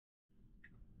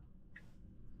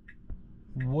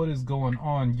What is going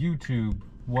on, YouTube?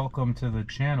 Welcome to the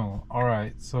channel.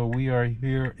 Alright, so we are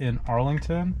here in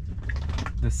Arlington.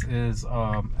 This is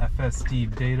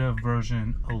FSDBETA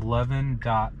version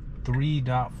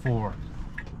 11.3.4,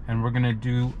 and we're gonna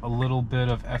do a little bit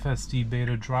of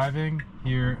FSDBETA driving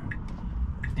here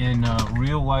in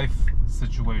real life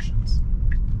situations.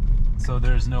 So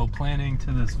there's no planning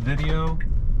to this video.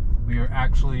 We are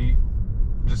actually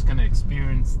just gonna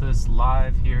experience this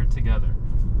live here together.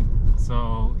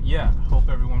 So yeah, hope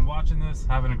everyone watching this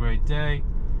having a great day.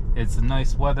 It's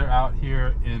nice weather out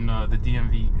here in the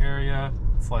DMV area.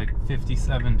 It's like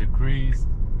 57 degrees,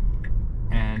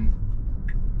 and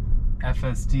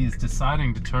FSD is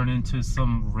deciding to turn into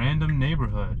some random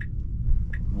neighborhood.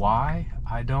 Why?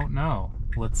 I don't know.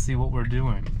 Let's see what we're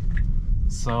doing.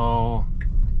 So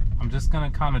I'm just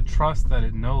gonna kind of trust that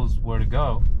it knows where to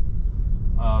go,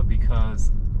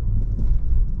 because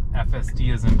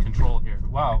FSD is in control here.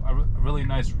 Wow, a really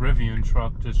nice Rivian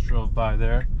truck just drove by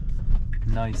there.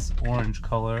 Nice orange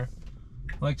color.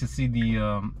 I like to see the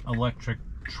electric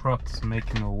trucks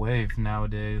making a wave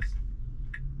nowadays,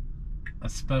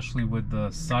 especially with the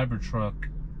Cybertruck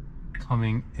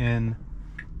coming in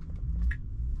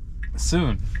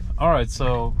soon. Alright,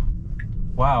 so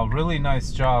wow, really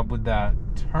nice job with that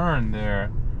turn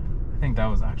there. I think that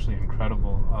was actually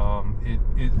incredible.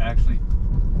 It actually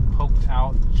poked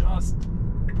out just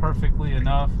perfectly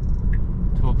enough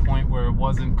to a point where it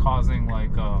wasn't causing like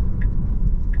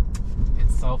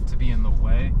itself to be in the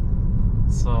way.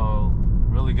 So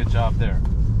really good job there.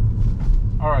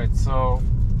 Alright, so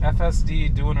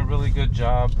FSD doing a really good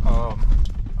job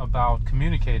about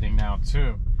communicating now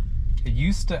too. It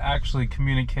used to actually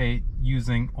communicate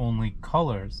using only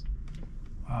colors.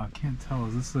 I can't tell,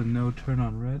 is this a no turn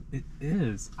on red? It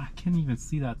is. I can't even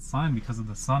see that sign because of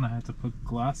the sun. I had to put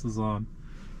glasses on.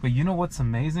 But you know what's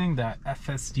amazing? That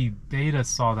FSDBETA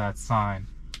saw that sign.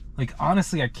 Like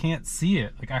honestly, I can't see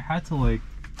it. Like I had to like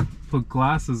put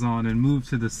glasses on and move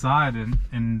to the side,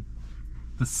 and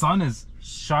the sun is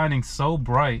shining so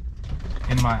bright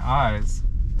in my eyes.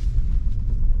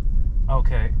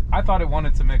 Okay, I thought it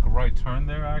wanted to make a right turn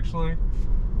there actually,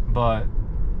 but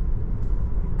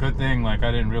good thing like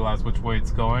I didn't realize which way it's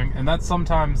going. And that's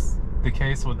sometimes the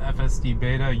case with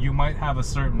FSDBETA. You might have a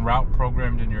certain route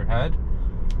programmed in your head.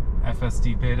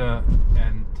 FSDBETA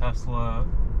and Tesla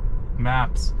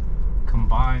maps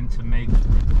combine to make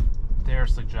their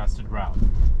suggested route,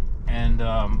 and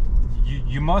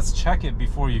you must check it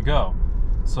before you go,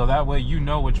 so that way you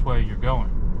know which way you're going.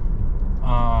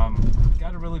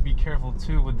 Got to really be careful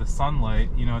too with the sunlight.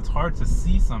 You know, it's hard to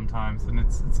see sometimes, and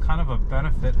it's kind of a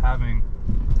benefit having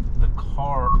the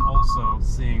car also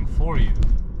seeing for you.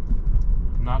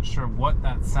 I'm not sure what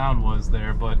that sound was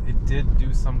there, but it did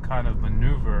do some kind of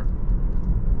maneuver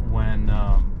when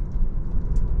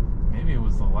maybe it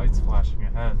was the lights flashing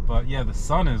ahead. But yeah, the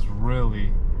sun is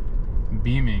really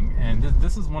beaming, and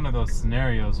this is one of those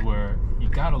scenarios where you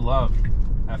gotta love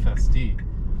FSD.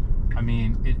 I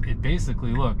mean, it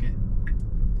basically, look,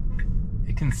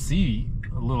 it can see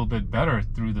a little bit better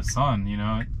through the sun, you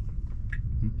know.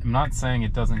 I'm not saying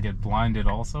it doesn't get blinded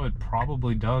also. It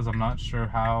probably does. I'm not sure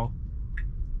how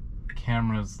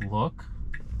cameras look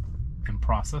and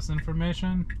process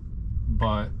information,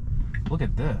 but look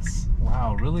at this.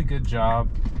 Wow, really good job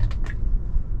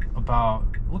about,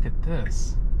 look at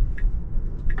this.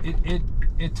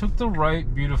 It took the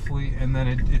right beautifully, and then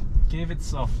it gave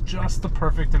itself just the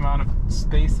perfect amount of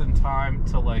space and time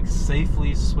to like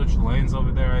safely switch lanes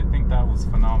over there. I think that was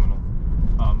phenomenal.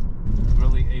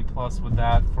 Really A+ with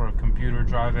that for a computer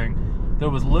driving. There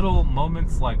was little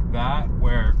moments like that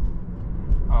where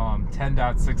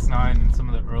 10.69 and some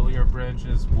of the earlier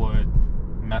branches would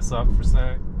mess up for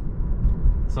say.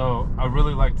 So I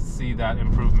really like to see that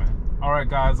improvement. Alright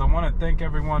guys, I want to thank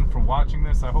everyone for watching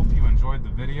this. I hope you enjoyed the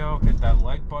video. Hit that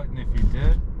like button if you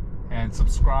did, and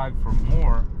subscribe for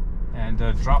more, and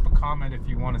drop a comment if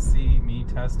you want to see me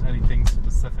test anything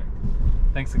specific.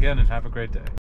 Thanks again, and have a great day.